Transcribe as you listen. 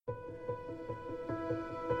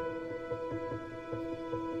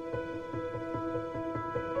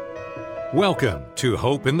Welcome to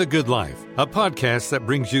Hope in the Good Life, a podcast that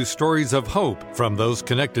brings you stories of hope from those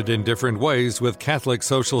connected in different ways with Catholic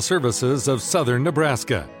Social Services of Southern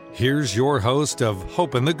Nebraska. Here's your host of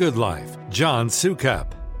Hope in the Good Life, John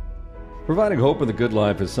Sukup. Providing hope in the good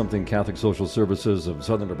life is something Catholic Social Services of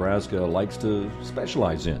Southern Nebraska likes to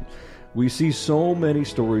specialize in. We see so many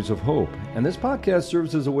stories of hope, and this podcast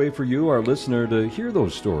serves as a way for you, our listener, to hear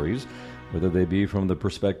those stories, whether they be from the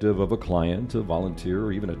perspective of a client, a volunteer,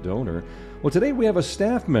 or even a donor. Well, today we have a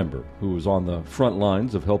staff member who is on the front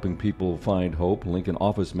lines of helping people find hope, Lincoln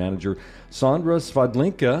Office Manager Sandra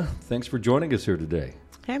Svajdlenka. Thanks for joining us here today.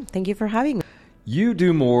 Hey, thank you for having me. You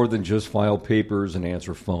do more than just file papers and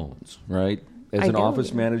answer phones, right? As an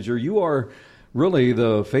office manager, you are really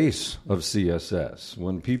the face of CSS.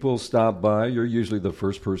 When people stop by, you're usually the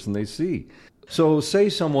first person they see. So say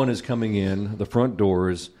someone is coming in the front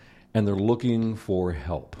doors and they're looking for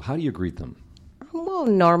help. How do you greet them? Well,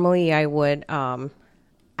 normally I would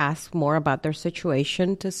ask more about their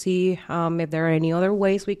situation to see if there are any other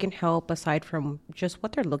ways we can help aside from just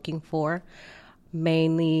what they're looking for.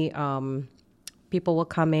 Mainly, people will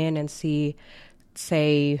come in and say,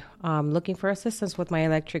 looking for assistance with my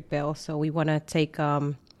electric bill. So we want to take,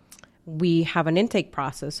 we have an intake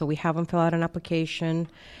process. So we have them fill out an application.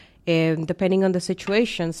 And depending on the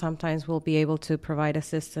situation, sometimes we'll be able to provide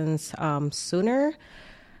assistance sooner.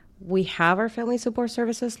 We have our family support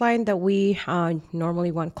services line that we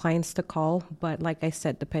normally want clients to call. But like I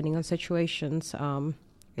said, depending on situations,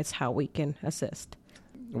 it's how we can assist.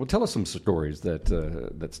 Well, tell us some stories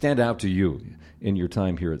that stand out to you in your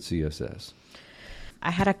time here at CSS.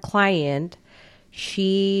 I had a client.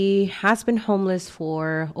 She has been homeless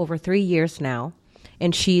for over 3 years now.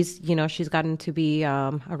 And she's gotten to be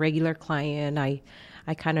a regular client. I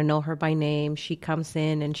kind of know her by name. She comes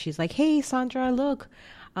in and she's like, "Hey, Sandra, look,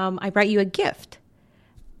 I brought you a gift."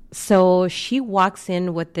 So she walks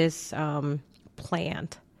in with this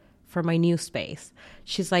plant for my new space.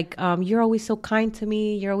 She's like, "You're always so kind to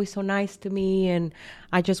me. You're always so nice to me. And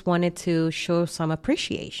I just wanted to show some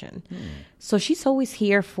appreciation." So she's always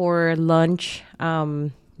here for lunch,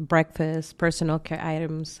 breakfast, personal care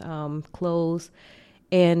items, clothes.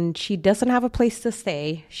 And she doesn't have a place to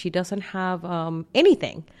stay. She doesn't have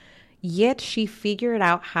anything. Yet she figured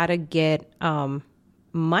out how to get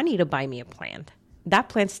money to buy me a plant. That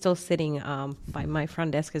plant's still sitting by my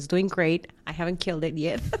front desk. It's doing great. I haven't killed it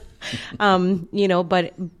yet.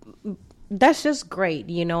 But that's just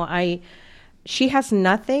great. She has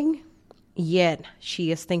nothing, yet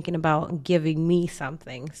she is thinking about giving me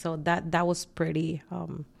something. So that was pretty...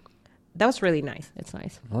 that was really nice. It's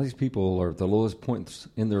nice. All these people are at the lowest points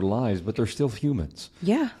in their lives, but they're still humans.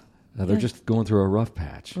 Yeah. They're just going through a rough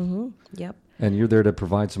patch. Mm-hmm. Yep. And you're there to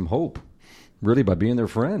provide some hope, really, by being their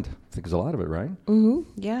friend. I think there's a lot of it, right? Mm-hmm.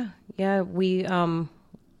 Yeah. Yeah. We,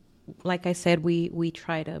 like I said, we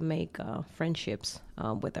try to make friendships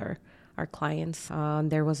with our clients.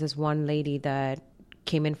 There was this one lady that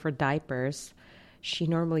came in for diapers. She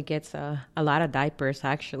normally gets a lot of diapers,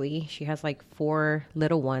 actually. She has like 4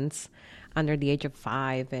 little ones under the age of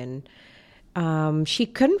 5. And she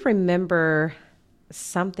couldn't remember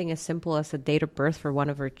something as simple as a date of birth for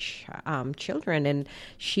one of her children. And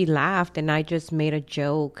she laughed, and I just made a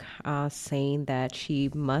joke saying that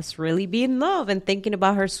she must really be in love and thinking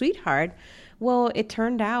about her sweetheart. Well, it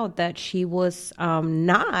turned out that she was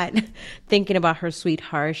not thinking about her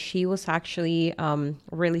sweetheart. She was actually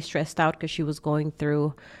really stressed out because she was going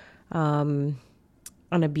through an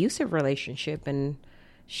abusive relationship, and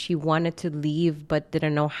she wanted to leave but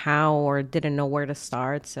didn't know how or didn't know where to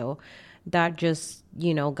start. So that just,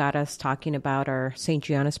 got us talking about our St.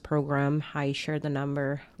 Gianna's program. I shared the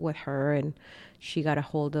number with her, and she got a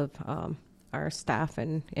hold of our staff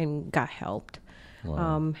and got helped.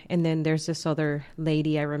 Wow. And then there's this other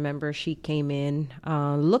lady, I remember she came in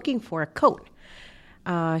looking for a coat.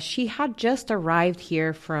 She had just arrived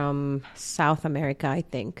here from South America, I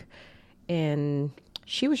think. And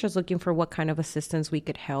she was just looking for what kind of assistance we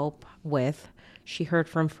could help with. She heard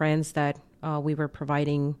from friends that we were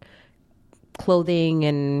providing clothing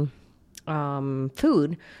and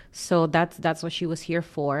food. So that's what she was here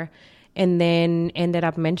for. And then ended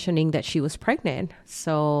up mentioning that she was pregnant.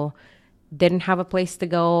 So didn't have a place to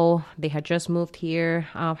go. They had just moved here,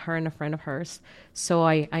 her and a friend of hers. So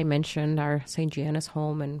I mentioned our St. Gianna's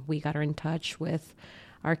home, and we got her in touch with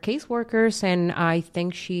our caseworkers, and I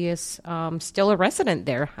think she is still a resident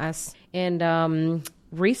there. And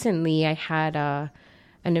recently I had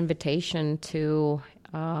an invitation to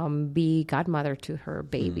be godmother to her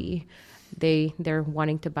baby. They're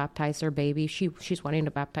wanting to baptize their baby. She's wanting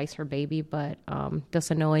to baptize her baby, but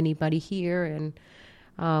doesn't know anybody here, and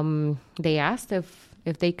they asked if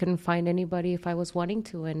they couldn't find anybody, if I was wanting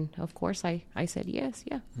to. And of course, I said yes,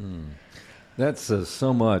 yeah. That says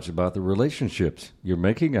so much about the relationships you're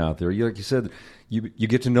making out there. Like you said, you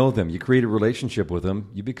get to know them. You create a relationship with them.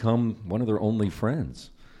 You become one of their only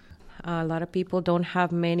friends. A lot of people don't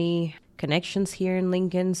have many connections here in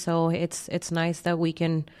Lincoln, so it's nice that we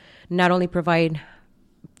can not only provide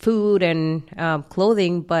food and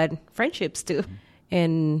clothing, but friendships too.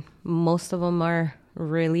 And most of them are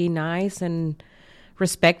really nice and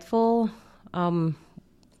respectful.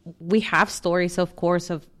 We have stories, of course,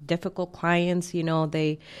 of difficult clients. You know,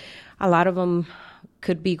 a lot of them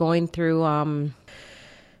could be going through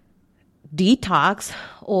detox,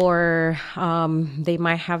 or they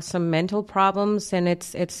might have some mental problems, and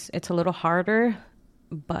it's a little harder.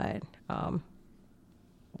 But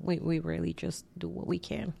we really just do what we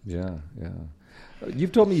can. Yeah.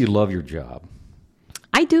 You've told me you love your job.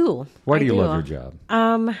 I do. Why do you love your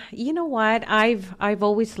job? You know what? I've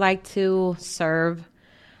always liked to serve.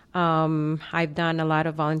 I've done a lot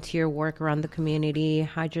of volunteer work around the community.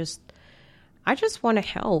 I just want to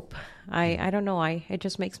help. I don't know. It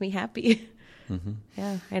just makes me happy. Mm-hmm.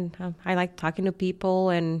 Yeah, and I like talking to people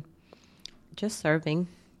and just serving.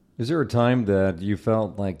 Is there a time that you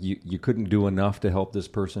felt like you couldn't do enough to help this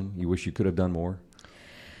person? You wish you could have done more?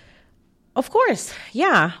 Of course,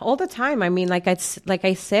 yeah, all the time. I mean, like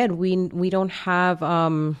I said, we don't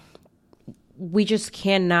have. We just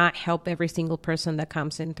cannot help every single person that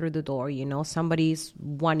comes in through the door. You know, somebody's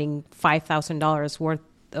wanting $5,000 worth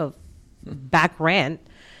of back rent.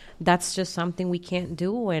 That's just something we can't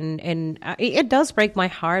do. And it does break my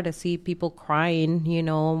heart to see people crying, you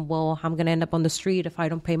know, well, I'm going to end up on the street if I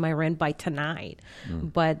don't pay my rent by tonight.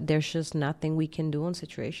 But there's just nothing we can do in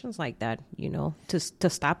situations like that, you know, to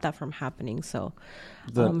stop that from happening. So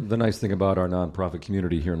the nice thing about our nonprofit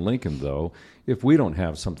community here in Lincoln, though, if we don't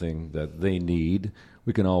have something that they need,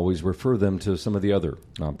 we can always refer them to some of the other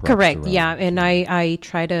nonprofits. Correct. Yeah. And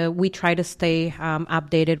we try to stay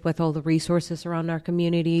updated with all the resources around our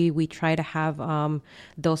community. We try to have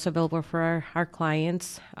those available for our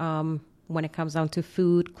clients when it comes down to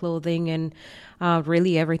food, clothing, and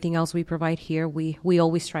really everything else we provide here. We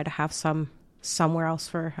always try to have somewhere else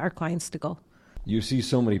for our clients to go. You see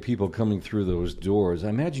so many people coming through those doors. I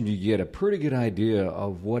imagine you get a pretty good idea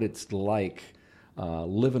of what it's like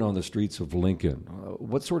living on the streets of Lincoln.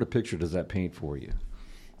 What sort of picture does that paint for you?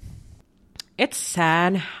 It's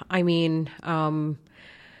sad. I mean,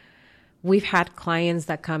 we've had clients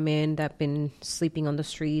that come in that have been sleeping on the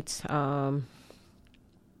streets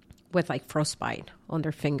with like frostbite on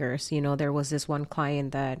their fingers. You know, there was this one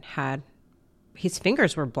client that had his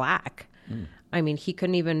fingers were black. I mean, he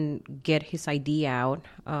couldn't even get his ID out.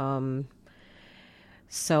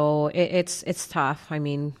 So it's tough. I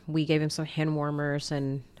mean, we gave him some hand warmers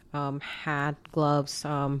and hat, gloves,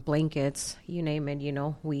 blankets, you name it. You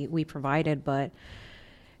know, we provided, but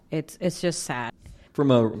it's just sad.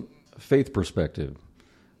 From a faith perspective,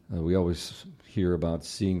 we always hear about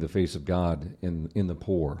seeing the face of God in the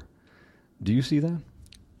poor. Do you see that?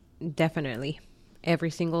 Definitely.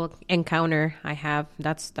 Every single encounter I have,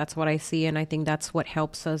 that's what I see, and I think that's what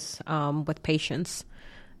helps us with patience.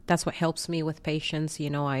 That's what helps me with patience.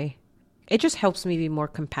 You know, it just helps me be more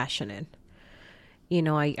compassionate. You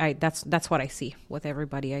know, that's what I see with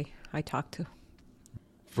everybody I talk to.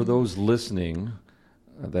 For those listening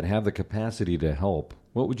that have the capacity to help,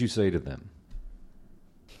 what would you say to them?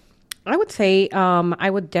 I would say I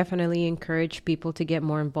would definitely encourage people to get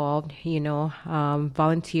more involved, you know,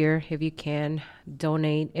 volunteer if you can,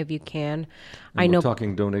 donate if you can. And we're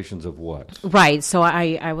talking donations of what? Right. So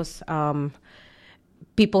I was,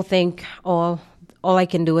 people think all I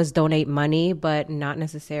can do is donate money, but not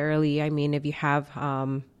necessarily. I mean, if you have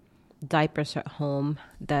diapers at home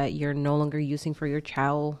that you're no longer using for your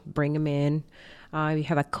child, bring them in. If you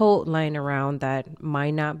have a coat lying around that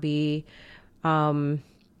might not be...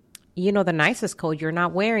 you know, the nicest coat, you're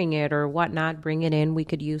not wearing it or whatnot, bring it in. We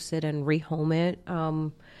could use it and rehome it.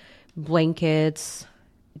 Blankets,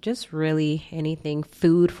 just really anything.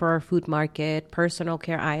 Food for our food market, personal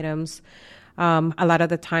care items. A lot of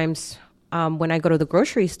the times when I go to the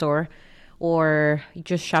grocery store or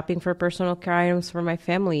just shopping for personal care items for my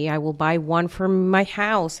family, I will buy one for my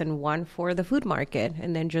house and one for the food market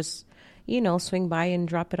and then just, you know, swing by and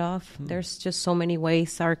drop it off. There's just so many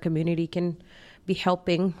ways our community can be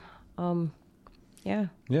helping. Yeah,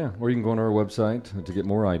 or you can go on our website to get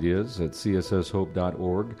more ideas at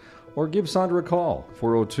csshope.org or give Sandra a call,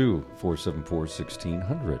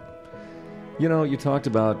 402-474-1600. You know, you talked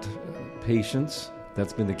about patience.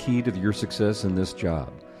 That's been the key to your success in this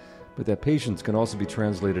job. But that patience can also be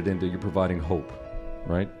translated into you providing hope.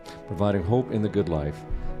 right? Providing hope in the good life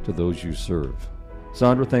to those you serve.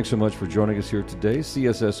 Sandra, thanks so much for joining us here today.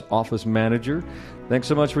 CSS Office Manager, thanks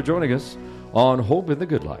so much for joining us on Hope in the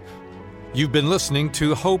Good Life. You've been listening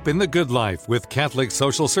to Hope in the Good Life with Catholic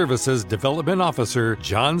Social Services Development Officer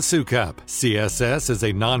John Sukup. CSS is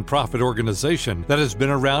a nonprofit organization that has been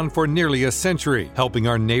around for nearly a century, helping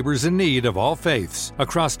our neighbors in need of all faiths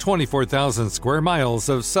across 24,000 square miles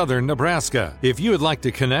of southern Nebraska. If you would like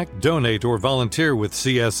to connect, donate, or volunteer with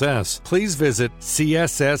CSS, please visit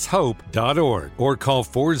csshope.org or call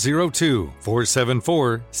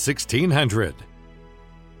 402-474-1600.